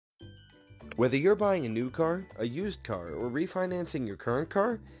Whether you're buying a new car, a used car, or refinancing your current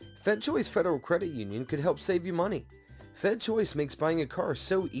car, FedChoice Federal Credit Union could help save you money. FedChoice makes buying a car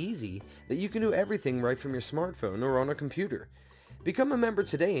so easy that you can do everything right from your smartphone or on a computer. Become a member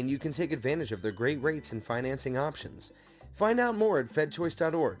today and you can take advantage of their great rates and financing options. Find out more at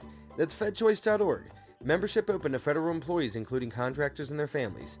fedchoice.org. That's fedchoice.org. Membership open to federal employees including contractors and their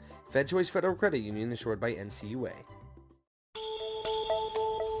families. FedChoice Federal Credit Union insured by NCUA.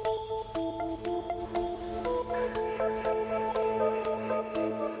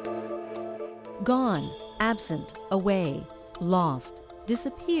 Gone, absent, away, lost,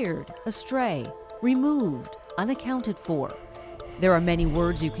 disappeared, astray, removed, unaccounted for. There are many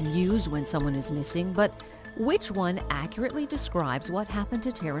words you can use when someone is missing, but which one accurately describes what happened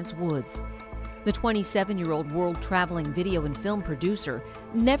to Terrence Woods? The 27-year-old world-traveling video and film producer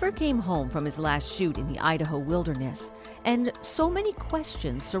never came home from his last shoot in the Idaho wilderness, and so many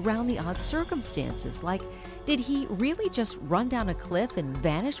questions surround the odd circumstances, like, did he really just run down a cliff and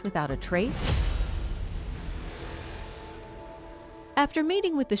vanish without a trace? After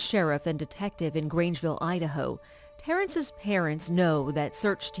meeting with the sheriff and detective in Grangeville, Idaho, Terrence's parents know that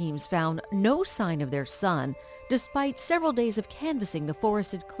search teams found no sign of their son despite several days of canvassing the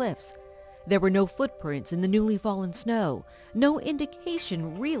forested cliffs. There were no footprints in the newly fallen snow, no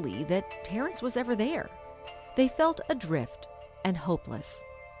indication really that Terrence was ever there. They felt adrift and hopeless.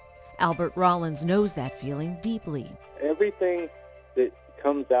 Albert Rollins knows that feeling deeply. Everything that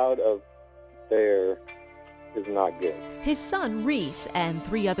comes out of there is not good. His son, Reese, and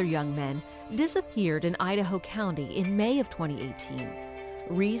 3 other young men disappeared in Idaho County in May of 2018.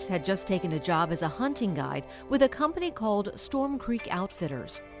 Reese had just taken a job as a hunting guide with a company called Storm Creek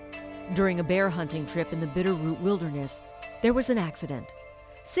Outfitters. During a bear hunting trip in the Bitterroot Wilderness, there was an accident.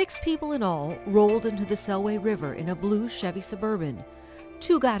 6 people in all rolled into the Selway River in a blue Chevy Suburban.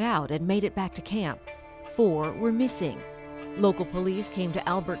 2 got out and made it back to camp. 4 were missing. Local police came to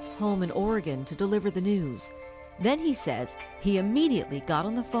Albert's home in Oregon to deliver the news. Then he says he immediately got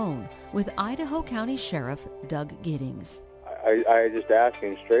on the phone with Idaho County Sheriff Doug Giddings. I just asked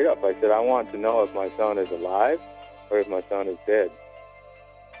him straight up. I said, I want to know if my son is alive or if my son is dead.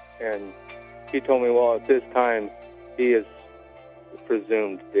 And he told me, well, at this time, he is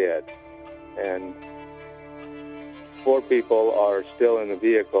presumed dead. And 4 people are still in the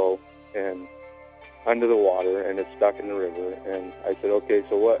vehicle and under the water, and it's stuck in the river. And I said, okay,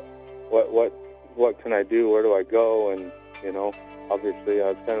 so what can I do? Where do I go? And, obviously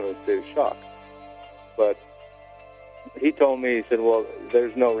I was kind of in a state of shock. But he told me, he said, well,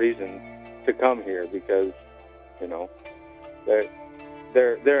 there's no reason to come here because,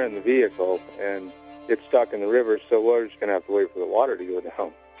 they're in the vehicle and it's stuck in the river, so we're just going to have to wait for the water to go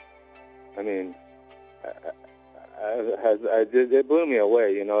down. I mean, it blew me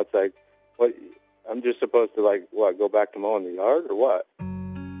away. It's like, what? I'm just supposed to, go back to mowing the yard or what?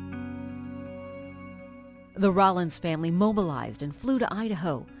 The Rollins family mobilized and flew to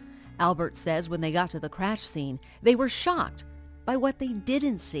Idaho. Albert says when they got to the crash scene, they were shocked by what they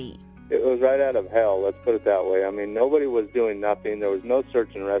didn't see. It was right out of hell, let's put it that way. I mean, nobody was doing nothing. There was no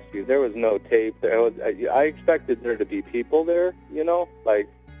search and rescue. There was no tape. I expected there to be people there, like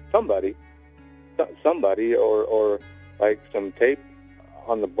somebody or like some tape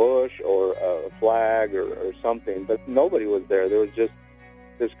on the bush or a flag or something, but nobody was there. There was just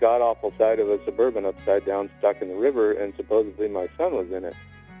this god-awful side of a Suburban upside down stuck in the river, and supposedly my son was in it,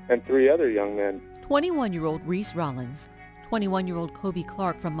 and 3 other young men. 21-year-old Reese Rollins, 21-year-old Kobe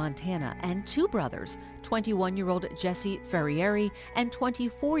Clark from Montana, and 2 brothers, 21-year-old Jesse Ferrieri and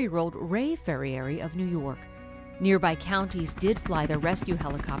 24-year-old Ray Ferrieri of New York. Nearby counties did fly their rescue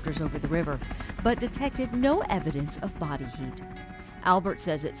helicopters over the river, but detected no evidence of body heat. Albert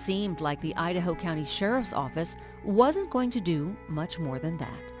says it seemed like the Idaho County Sheriff's Office wasn't going to do much more than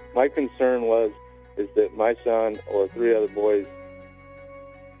that. My concern is that my son or 3 other boys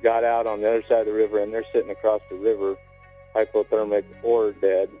got out on the other side of the river and they're sitting across the river, hypothermic or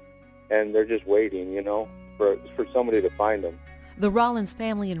dead, and they're just waiting, for somebody to find them. The Rollins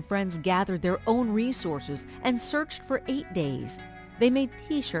family and friends gathered their own resources and searched for 8 days. They made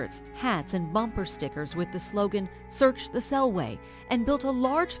T-shirts, hats, and bumper stickers with the slogan, "Search the Selway," and built a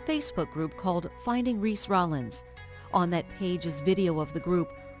large Facebook group called Finding Reese Rollins. On that page is video of the group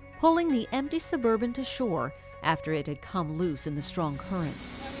pulling the empty Suburban to shore after it had come loose in the strong current.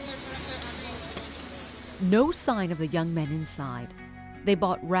 No sign of the young men inside. They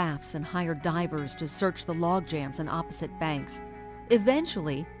bought rafts and hired divers to search the log jams on opposite banks.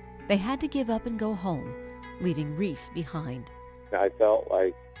 Eventually, they had to give up and go home, leaving Reese behind. I felt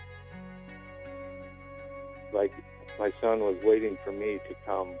like my son was waiting for me to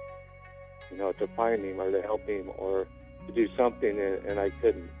come to find him or to help him or to do something, and I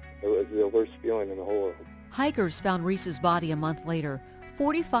couldn't. It was the worst feeling in the whole world. Hikers found Reese's body a month later,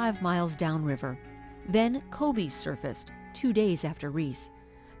 45 miles downriver. Then Kobe's surfaced 2 days after Reese.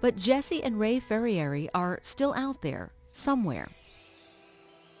 But Jesse and Ray Ferrieri are still out there, somewhere.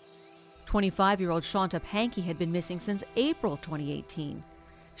 25-year-old Shanta Pankey had been missing since April 2018.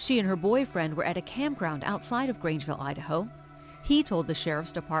 She and her boyfriend were at a campground outside of Grangeville, Idaho. He told the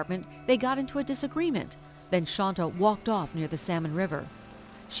sheriff's department they got into a disagreement. Then Shanta walked off near the Salmon River.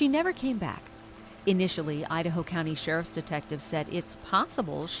 She never came back. Initially, Idaho County Sheriff's detectives said it's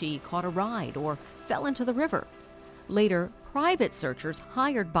possible she caught a ride or fell into the river. Later, private searchers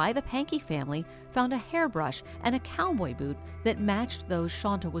hired by the Pankey family found a hairbrush and a cowboy boot that matched those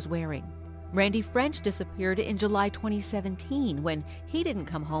Shanta was wearing. Randy French disappeared in July 2017 when he didn't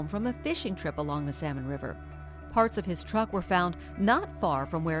come home from a fishing trip along the Salmon River. Parts of his truck were found not far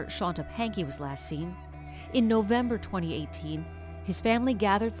from where Shanta Pankey was last seen. In November 2018, his family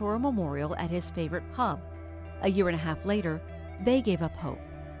gathered for a memorial at his favorite pub. A year and a half later, they gave up hope.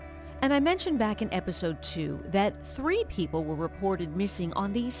 And I mentioned back in episode 2 that 3 people were reported missing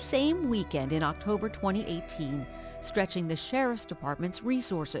on the same weekend in October 2018, stretching the sheriff's department's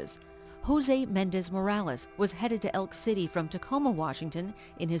resources. Jose Mendez Morales was headed to Elk City from Tacoma, Washington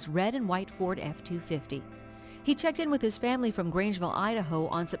in his red and white Ford F-250. He checked in with his family from Grangeville, Idaho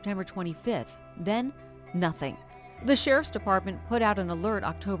on September 25th. Then, nothing. The sheriff's department put out an alert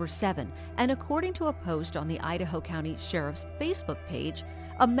October 7, and according to a post on the Idaho County Sheriff's Facebook page,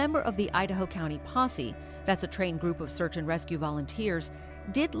 a member of the Idaho County Posse, that's a trained group of search and rescue volunteers,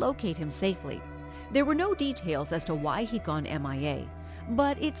 did locate him safely. There were no details as to why he'd gone MIA,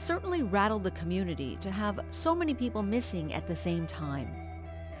 but it certainly rattled the community to have so many people missing at the same time.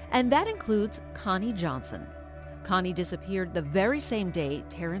 And that includes Connie Johnson. Connie disappeared the very same day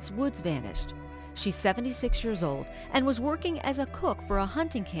Terrence Woods vanished. She's 76 years old and was working as a cook for a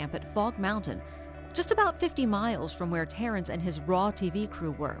hunting camp at Fog Mountain, just about 50 miles from where Terrence and his Raw TV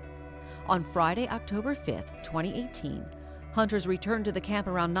crew were. On Friday, October 5th, 2018, hunters returned to the camp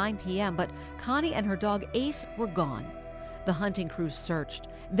around 9 p.m., but Connie and her dog Ace were gone. The hunting crews searched.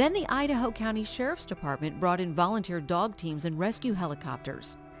 Then the Idaho County Sheriff's Department brought in volunteer dog teams and rescue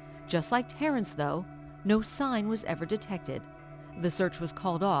helicopters. Just like Terrence, though, no sign was ever detected. The search was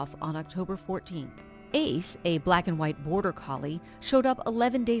called off on October 14th. Ace, a black and white border collie, showed up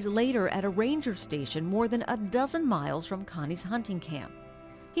 11 days later at a ranger station more than a dozen miles from Connie's hunting camp.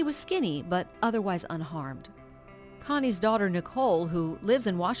 He was skinny, but otherwise unharmed. Connie's daughter Nicole, who lives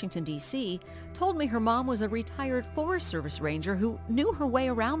in Washington, D.C., told me her mom was a retired Forest Service ranger who knew her way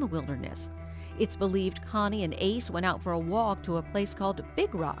around the wilderness. It's believed Connie and Ace went out for a walk to a place called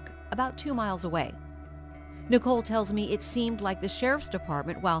Big Rock, about 2 miles away. Nicole tells me it seemed like the sheriff's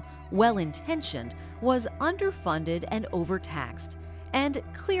department, while well-intentioned, was underfunded and overtaxed, and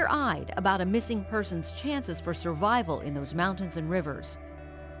clear-eyed about a missing person's chances for survival in those mountains and rivers.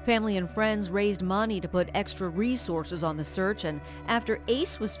 Family and friends raised money to put extra resources on the search, and after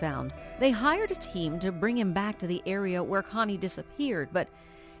Ace was found, they hired a team to bring him back to the area where Connie disappeared, but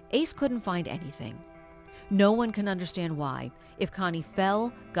Ace couldn't find anything. No one can understand why, if Connie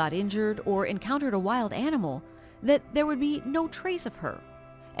fell, got injured, or encountered a wild animal, that there would be no trace of her.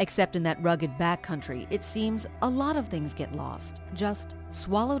 Except in that rugged backcountry, it seems a lot of things get lost, just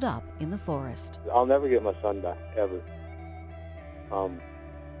swallowed up in the forest. I'll never get my son back, ever.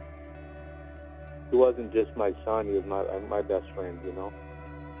 He wasn't just my son, he was my best friend,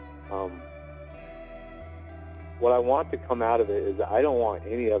 What I want to come out of it is I don't want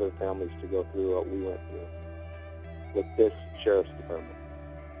any other families to go through what we went through with this sheriff's department.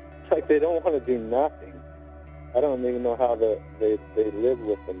 It's like they don't want to do nothing. I don't even know how they live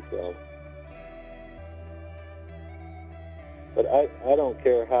with themselves. But I don't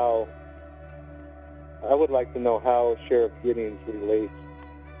care how. I would like to know how Sheriff Giddings relates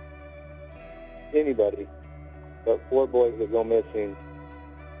anybody but 4 boys that go missing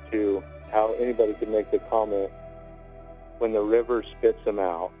to how anybody could make the comment, when the river spits them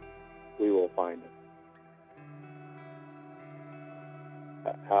out, we will find them.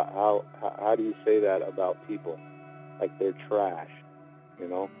 How do you say that about people? Like they're trash, I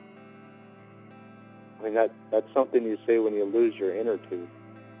mean, that's something you say when you lose your inner tooth.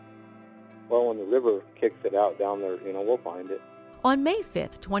 Well, when the river kicks it out down there, we'll find it. On May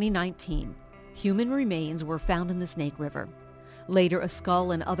 5th, 2019, human remains were found in the Snake River. Later, a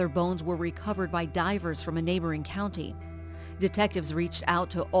skull and other bones were recovered by divers from a neighboring county. Detectives reached out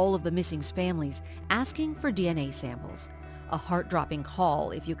to all of the missing's families, asking for DNA samples. A heart-dropping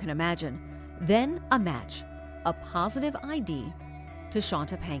call, if you can imagine. Then a match, a positive ID to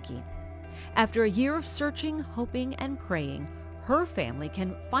Shanta Pankey. After a year of searching, hoping, and praying, her family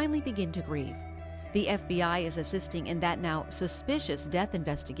can finally begin to grieve. The FBI is assisting in that now suspicious death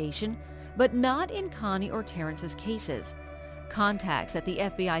investigation, but not in Connie or Terrence's cases. Contacts at the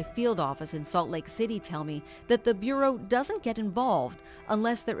FBI field office in Salt Lake City tell me that the Bureau doesn't get involved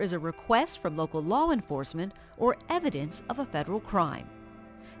unless there is a request from local law enforcement or evidence of a federal crime.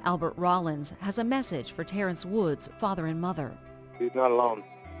 Albert Rollins has a message for Terrence Woods' father and mother. He's not alone.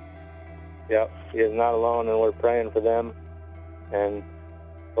 Yep, he is not alone, and we're praying for them. And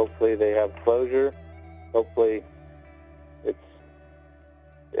hopefully they have closure. Hopefully it's,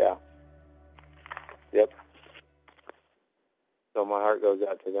 yeah. Yep. So my heart goes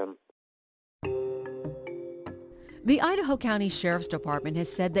out to them. The Idaho County Sheriff's Department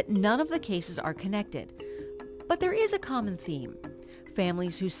has said that none of the cases are connected. But there is a common theme.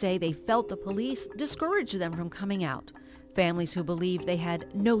 Families who say they felt the police discouraged them from coming out. Families who believed they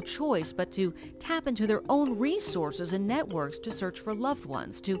had no choice but to tap into their own resources and networks to search for loved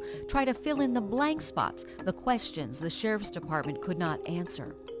ones, to try to fill in the blank spots, the questions the Sheriff's Department could not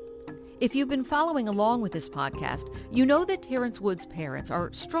answer. If you've been following along with this podcast, you know that Terrence Woods' parents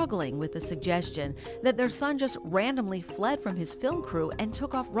are struggling with the suggestion that their son just randomly fled from his film crew and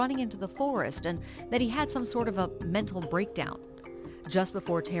took off running into the forest, and that he had some sort of a mental breakdown. Just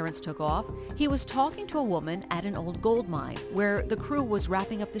before Terrence took off, he was talking to a woman at an old gold mine where the crew was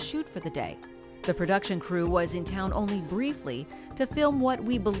wrapping up the shoot for the day. The production crew was in town only briefly to film what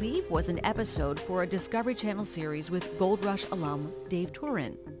we believe was an episode for a Discovery Channel series with Gold Rush alum Dave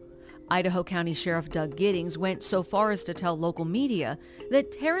Turin. Idaho County Sheriff Doug Giddings went so far as to tell local media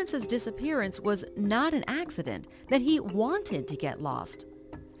that Terrence's disappearance was not an accident, that he wanted to get lost.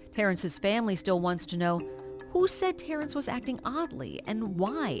 Terrence's family still wants to know who said Terrence was acting oddly and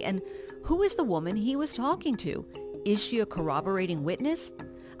why, and who is the woman he was talking to? Is she a corroborating witness?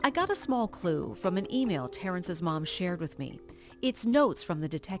 I got a small clue from an email Terrence's mom shared with me. It's notes from the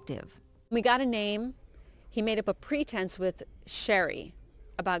detective. We got a name. He made up a pretense with Sherry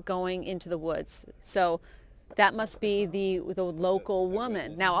about going into the woods. So that must be the local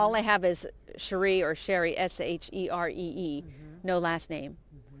woman. Now all I have is Sheree or Sherry, Sheree, no last name.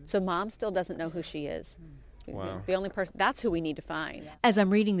 So mom still doesn't know who she is. Wow. The only person, that's who we need to find. As I'm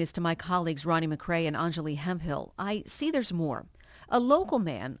reading this to my colleagues Ronnie McCrae and Anjali Hemphill, I see there's more. A local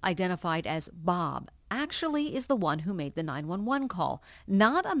man identified as Bob actually is the one who made the 911 call,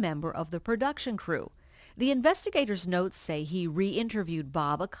 not a member of the production crew. The investigator's notes say he re-interviewed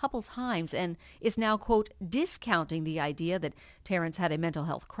Bob a couple times and is now, quote, discounting the idea that Terrence had a mental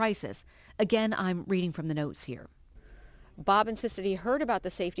health crisis. Again, I'm reading from the notes here. Bob insisted he heard about the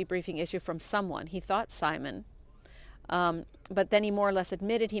safety briefing issue from someone. He thought Simon, but then he more or less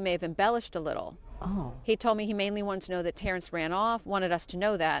admitted he may have embellished a little. Oh. He told me he mainly wanted to know that Terrence ran off, wanted us to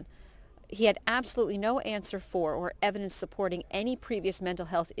know that. He had absolutely no answer for or evidence supporting any previous mental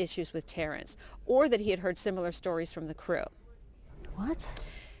health issues with Terrence, or that he had heard similar stories from the crew. What?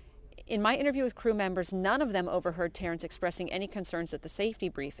 In my interview with crew members, none of them overheard Terrence expressing any concerns at the safety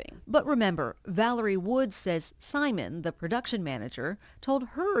briefing. But remember, Valerie Woods says Simon, the production manager, told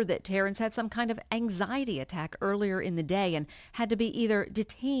her that Terrence had some kind of anxiety attack earlier in the day and had to be either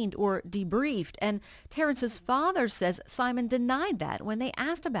detained or debriefed. And Terrence's father says Simon denied that when they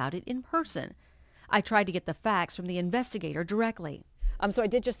asked about it in person. I tried to get the facts from the investigator directly. So I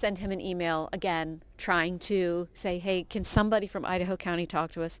did just send him an email, again, trying to say, hey, can somebody from Idaho County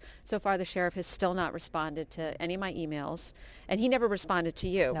talk to us? So far, the sheriff has still not responded to any of my emails. And he never responded to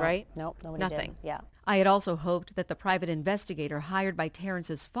you, right? Nope, nobody Nothing. did. Yeah. I had also hoped that the private investigator hired by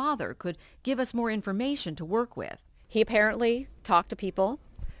Terrence's father could give us more information to work with. He apparently talked to people.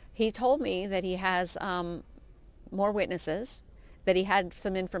 He told me that he has more witnesses, that he had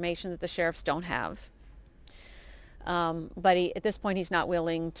some information that the sheriffs don't have. But at this point, he's not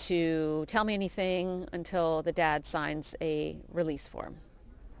willing to tell me anything until the dad signs a release form.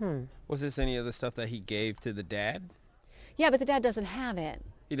 Was this any of the stuff that he gave to the dad? Yeah, but the dad doesn't have it.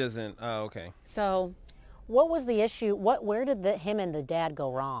 He doesn't. Oh, okay. So, What was the issue? Where did him and the dad go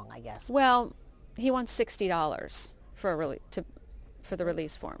wrong, I guess? well, he wants $60 for for the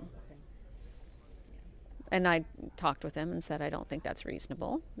release form. And I talked with him and said, I don't think that's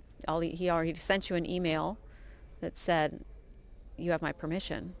reasonable. He already sent you an email that said, you have my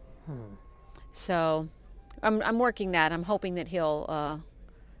permission. So I'm working that. I'm hoping that he'll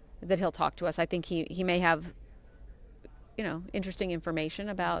talk to us. I think he may have, interesting information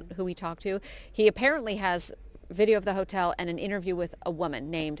about who he talked to. He apparently has video of the hotel and an interview with a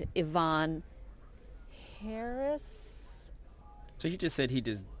woman named Yvonne Harris. So he just said he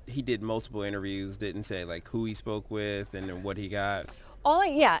did multiple interviews, didn't say like who he spoke with and then what he got. All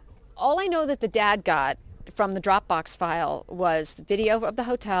all I know that the dad got from the Dropbox file was video of the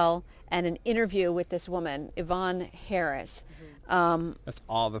hotel and an interview with this woman, Yvonne Harris. That's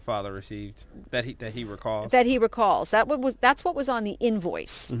all the father received that he recalls. That he recalls. That's what was on the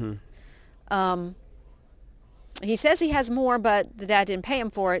invoice. He says he has more, but the dad didn't pay him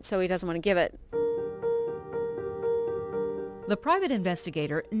for it, so he doesn't want to give it. The private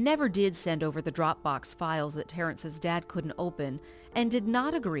investigator never did send over the Dropbox files that Terrence's dad couldn't open and did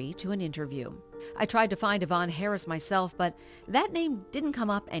not agree to an interview. I tried to find Yvonne Harris myself, but that name didn't come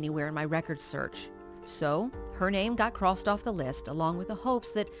up anywhere in my records search. So her name got crossed off the list along with the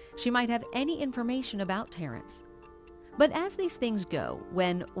hopes that she might have any information about Terrence. But as these things go,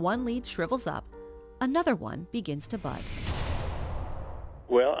 when one lead shrivels up, another one begins to bud.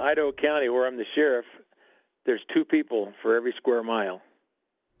 Well, Idaho County, where I'm the sheriff, there's 2 people for every square mile.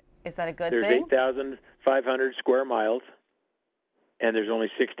 Is that a good There's thing? 8,500 square miles, and there's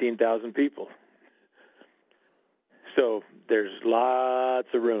only 16,000 people. So there's lots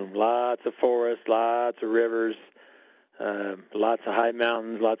of room, lots of forests, lots of rivers, lots of high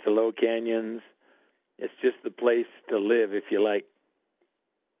mountains, lots of low canyons. It's just the place to live if you like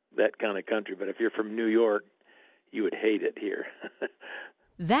that kind of country. But if you're from New York, you would hate it here.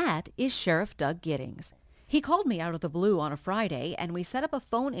 That is Sheriff Doug Giddings. He called me out of the blue on a Friday, and we set up a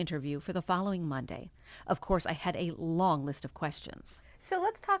phone interview for the following Monday. Of course, I had a long list of questions. So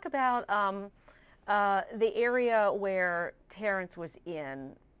let's talk about the area where Terrence was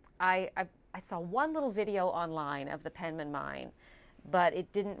in. I saw one little video online of the Penman Mine, but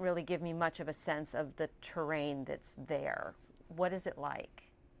it didn't really give me much of a sense of the terrain that's there. What is it like?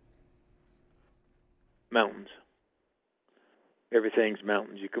 Mountains. Everything's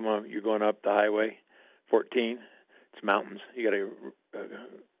mountains. You come on, you're going up the highway 14, it's mountains. You got a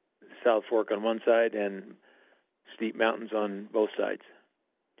South Fork on one side and steep mountains on both sides.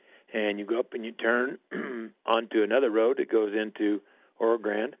 And you go up and you turn onto another road that goes into Oro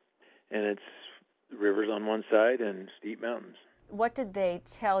Grande, and it's rivers on one side and steep mountains. What did they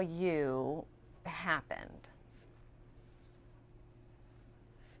tell you happened?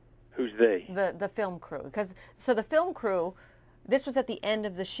 Who's they? The film crew. So the film crew, this was at the end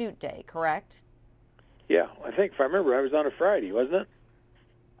of the shoot day, correct? Yeah, I think if I remember, I was on a Friday, wasn't it?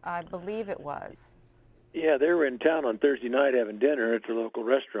 I believe it was. Yeah, they were in town on Thursday night having dinner at the local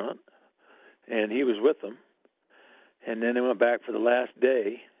restaurant, and he was with them. And then they went back for the last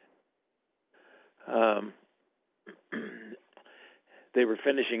day. They were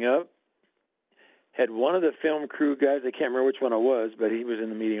finishing up. Had one of the film crew guys, I can't remember which one it was, but he was in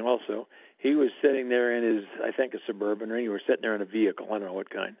the meeting also. He was sitting there in his, I think, a Suburban, or he was sitting there in a vehicle, I don't know what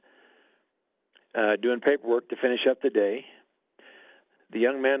kind, doing paperwork to finish up the day. The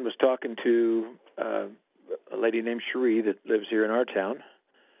young man was talking to a lady named Cherie that lives here in our town,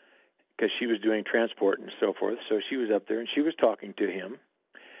 because she was doing transport and so forth. So she was up there, and she was talking to him.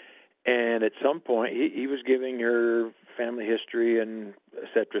 And at some point, he was giving her family history and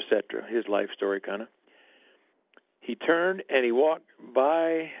et cetera, his life story kind of. He turned and he walked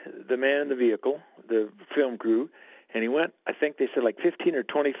by the man in the vehicle, the film crew, and he went, I think they said like 15 or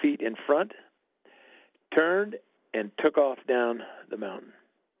 20 feet in front, turned and took off down the mountain.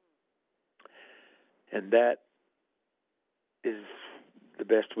 And that is the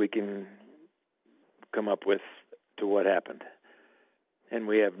best we can come up with to what happened. And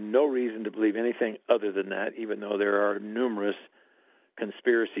we have no reason to believe anything other than that, even though there are numerous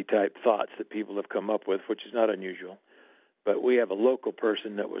conspiracy-type thoughts that people have come up with, which is not unusual. But we have a local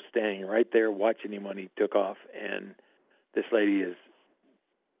person that was standing right there watching him when he took off, and this lady is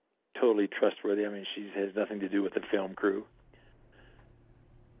totally trustworthy. I mean, she has nothing to do with the film crew.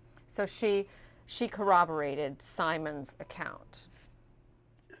 So she corroborated Simon's account.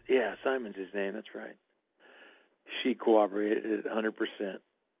 Yeah, Simon's his name, that's right. She corroborated 100%,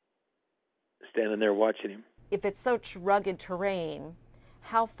 standing there watching him. If it's such rugged terrain,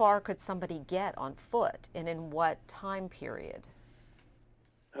 how far could somebody get on foot, and in what time period?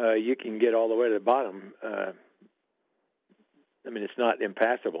 You can get all the way to the bottom. I mean, it's not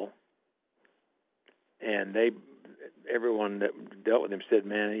impassable. And everyone that dealt with him said,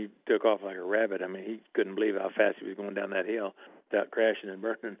 man, he took off like a rabbit. I mean, he couldn't believe how fast he was going down that hill without crashing and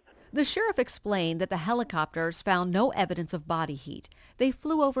burning. The sheriff explained that the helicopters found no evidence of body heat. They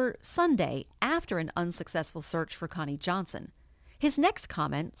flew over Sunday after an unsuccessful search for Connie Johnson. His next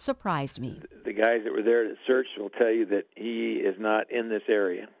comment surprised me. The guys that were there that searched will tell you that he is not in this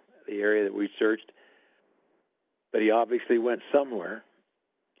area, the area that we searched, but he obviously went somewhere,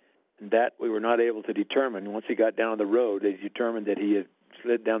 and that we were not able to determine. Once he got down the road, they determined that he had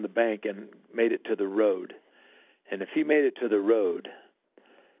slid down the bank and made it to the road. And if he made it to the road,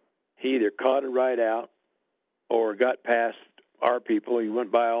 he either caught a ride out or got past our people. He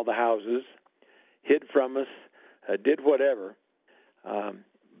went by all the houses, hid from us, did whatever.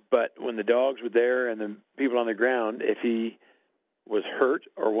 But when the dogs were there and the people on the ground, if he was hurt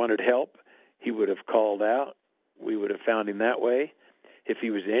or wanted help, he would have called out. We would have found him that way. If he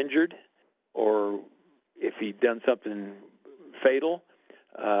was injured or if he'd done something fatal,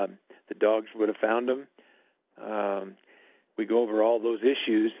 the dogs would have found him. We go over all those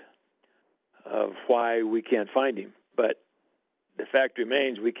issues of why we can't find him. But the fact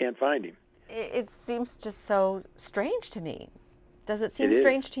remains we can't find him. It seems just so strange to me. Does it seem It is.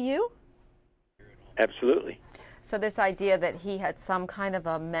 strange to you? Absolutely. So this idea that he had some kind of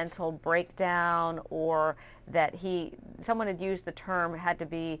a mental breakdown, or that someone had used the term, had to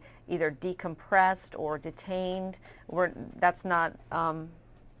be either decompressed or detained, that's not,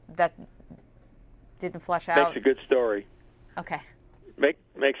 that didn't flesh out? Makes a good story. Okay.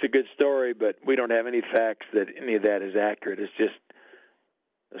 Makes a good story, but we don't have any facts that any of that is accurate. It's just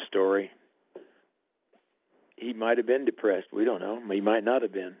a story. He might have been depressed. We don't know. He might not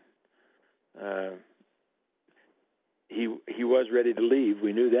have been. He was ready to leave.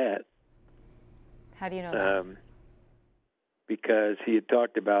 We knew that. How do you know that? Because he had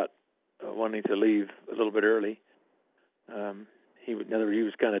talked about wanting to leave a little bit early. He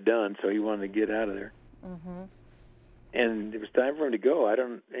was kind of done, so he wanted to get out of there. Mm-hmm. And it was time for him to go.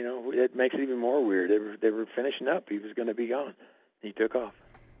 It makes it even more weird. They were finishing up. He was going to be gone. He took off.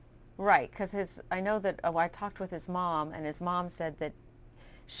 Right, because I know that I talked with his mom, and his mom said that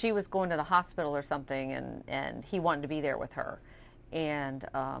she was going to the hospital or something, and he wanted to be there with her. And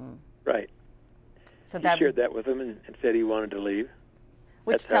right. So he shared that with him and said he wanted to leave.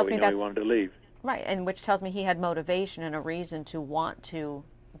 Which That's tells how we me know he wanted to leave. Right, and which tells me he had motivation and a reason to want to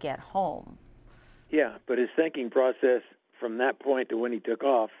get home. Yeah, but his thinking process from that point to when he took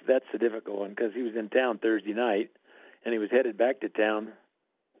off, that's the difficult one, because he was in town Thursday night, and he was headed back to town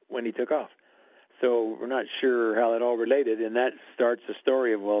when he took off. So we're not sure how that all related, and that starts the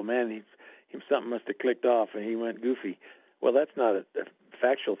story of, well, man, something must have clicked off, and he went goofy. Well, that's not a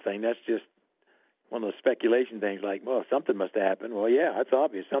factual thing. That's just one of those speculation things like, well, something must have happened. Well, yeah, that's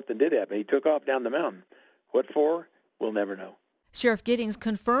obvious. Something did happen. He took off down the mountain. What for? We'll never know. Sheriff Giddings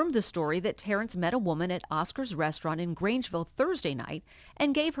confirmed the story that Terrence met a woman at Oscar's restaurant in Grangeville Thursday night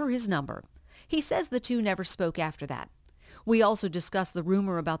and gave her his number. He says the two never spoke after that. We also discussed the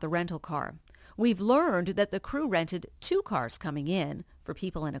rumor about the rental car. We've learned that the crew rented 2 cars coming in for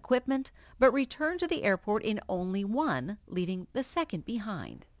people and equipment, but returned to the airport in only one, leaving the second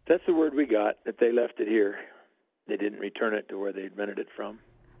behind. That's the word we got, that they left it here. They didn't return it to where they'd rented it from.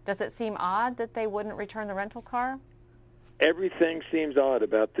 Does it seem odd that they wouldn't return the rental car? Everything seems odd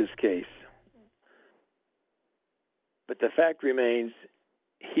about this case. But the fact remains,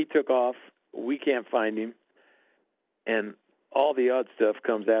 he took off, we can't find him, and all the odd stuff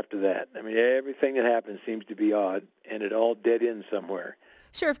comes after that. I mean, everything that happens seems to be odd, and it all dead ends somewhere.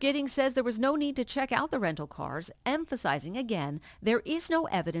 Sheriff Giddings says there was no need to check out the rental cars, emphasizing again there is no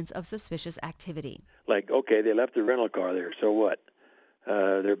evidence of suspicious activity. Like, okay, they left the rental car there, so what?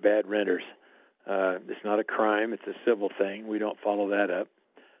 They're bad renters. It's not a crime, it's a civil thing. We don't follow that up.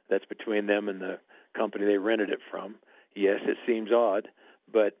 That's between them and the company they rented it from. Yes, it seems odd,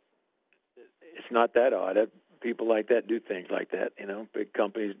 but it's not that odd. People like that do things like that. Big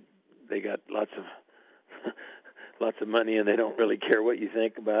companies, they got lots of money, and they don't really care what you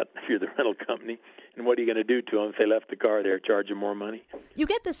think about if you're the rental company. And what are you going to do to them if they left the car there, charge them more money? You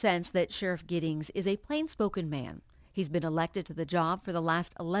get the sense that Sheriff Giddings is a plain-spoken man. He's been elected to the job for the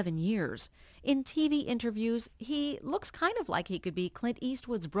last 11 years. In TV interviews, he looks kind of like he could be Clint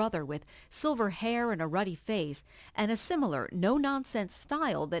Eastwood's brother, with silver hair and a ruddy face, and a similar no-nonsense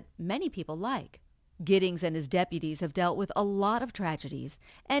style that many people like. Giddings and his deputies have dealt with a lot of tragedies,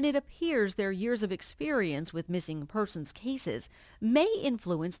 and it appears their years of experience with missing persons cases may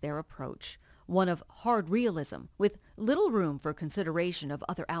influence their approach, one of hard realism, with little room for consideration of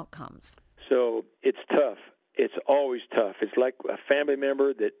other outcomes. So it's tough. It's always tough. It's like a family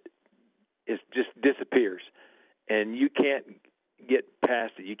member that just disappears, and you can't get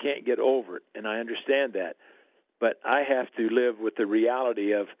past it. You can't get over it, and I understand that. But I have to live with the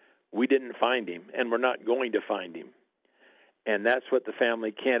reality of we didn't find him, and we're not going to find him. And that's what the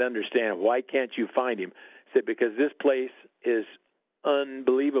family can't understand. Why can't you find him? I said, because this place is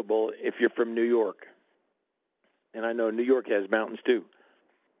unbelievable if you're from New York. And I know New York has mountains too.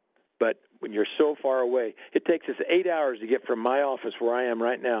 But when you're so far away, it takes us 8 hours to get from my office where I am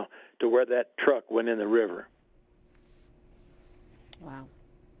right now to where that truck went in the river. Wow.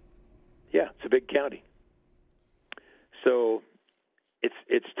 Yeah, it's a big county. So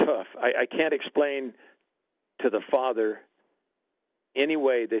it's tough. I can't explain to the father any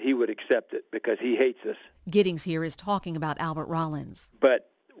way that he would accept it because he hates us. Giddings here is talking about Albert Rollins. But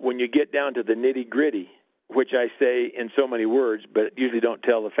when you get down to the nitty-gritty, which I say in so many words, but usually don't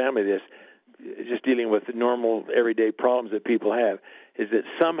tell the family this, just dealing with the normal everyday problems that people have, is that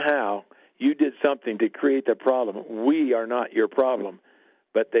somehow you did something to create the problem. We are not your problem,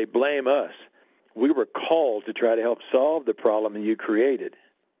 but they blame us. We were called to try to help solve the problem that you created.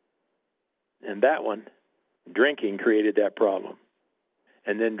 And that one, drinking, created that problem.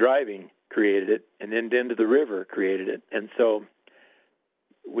 And then driving created it, and then into the river created it. And so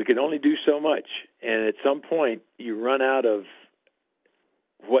we can only do so much. And at some point, you run out of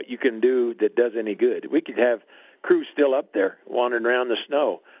what you can do that does any good. We could have crews still up there wandering around the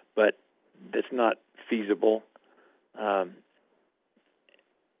snow, but that's not feasible. I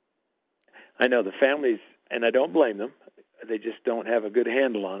know the families, and I don't blame them, they just don't have a good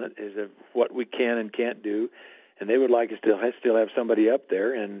handle on it, is of what we can and can't do. And they would like us to still have somebody up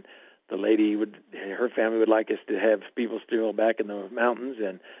there, and the lady her family would like us to have people still back in the mountains,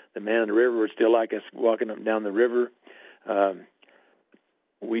 and the man in the river would still like us walking up and down the river.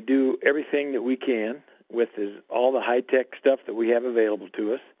 We do everything that we can with all the high-tech stuff that we have available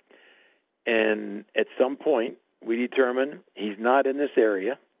to us. And at some point, we determine he's not in this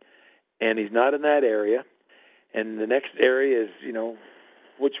area, and he's not in that area. And the next area is,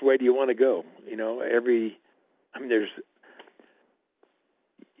 which way do you want to go?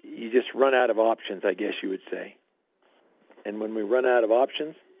 You just run out of options, I guess you would say. And when we run out of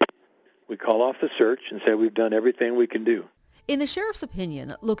options, we call off the search and say we've done everything we can do. In the sheriff's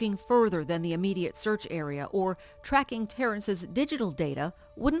opinion, looking further than the immediate search area or tracking Terrence's digital data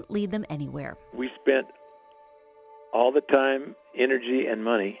wouldn't lead them anywhere. We spent all the time, energy, and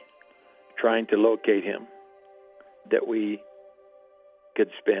money trying to locate him that we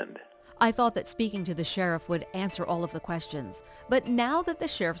could spend. I thought that speaking to the sheriff would answer all of the questions. But now that the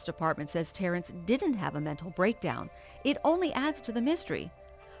sheriff's department says Terrence didn't have a mental breakdown, it only adds to the mystery.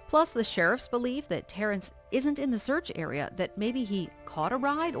 Plus, the sheriff's belief that Terrence isn't in the search area, that maybe he caught a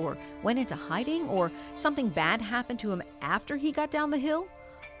ride or went into hiding or something bad happened to him after he got down the hill,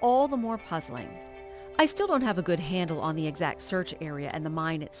 all the more puzzling. I still don't have a good handle on the exact search area and the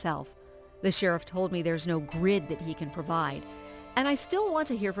mine itself. The sheriff told me there's no grid that he can provide. And I still want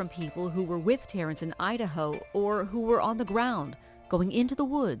to hear from people who were with Terrence in Idaho or who were on the ground, going into the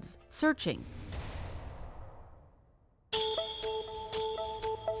woods, searching.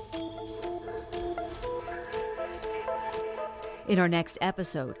 In our next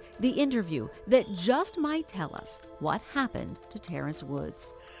episode, the interview that just might tell us what happened to Terrence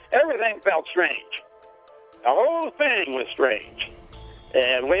Woods. Everything felt strange. The whole thing was strange.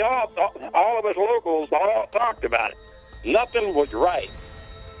 And we all of us locals all talked about it. Nothing was right.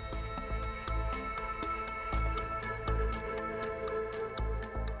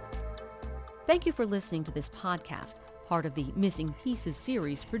 Thank you for listening to this podcast, part of the Missing Pieces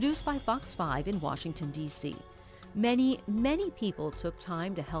series produced by Fox 5 in Washington, D.C. Many, many people took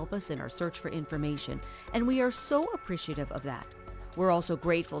time to help us in our search for information, and we are so appreciative of that. We're also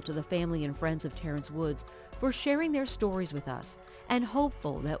grateful to the family and friends of Terrence Woods for sharing their stories with us, and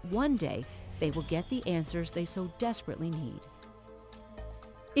hopeful that one day they will get the answers they so desperately need.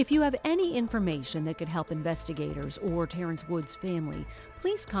 If you have any information that could help investigators or Terrence Woods' family,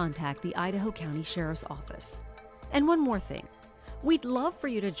 please contact the Idaho County Sheriff's Office. And one more thing. We'd love for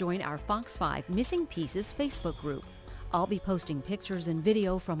you to join our Fox 5 Missing Pieces Facebook group. I'll be posting pictures and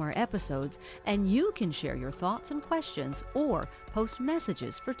video from our episodes, and you can share your thoughts and questions or post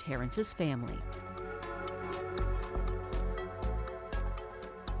messages for Terrence's family.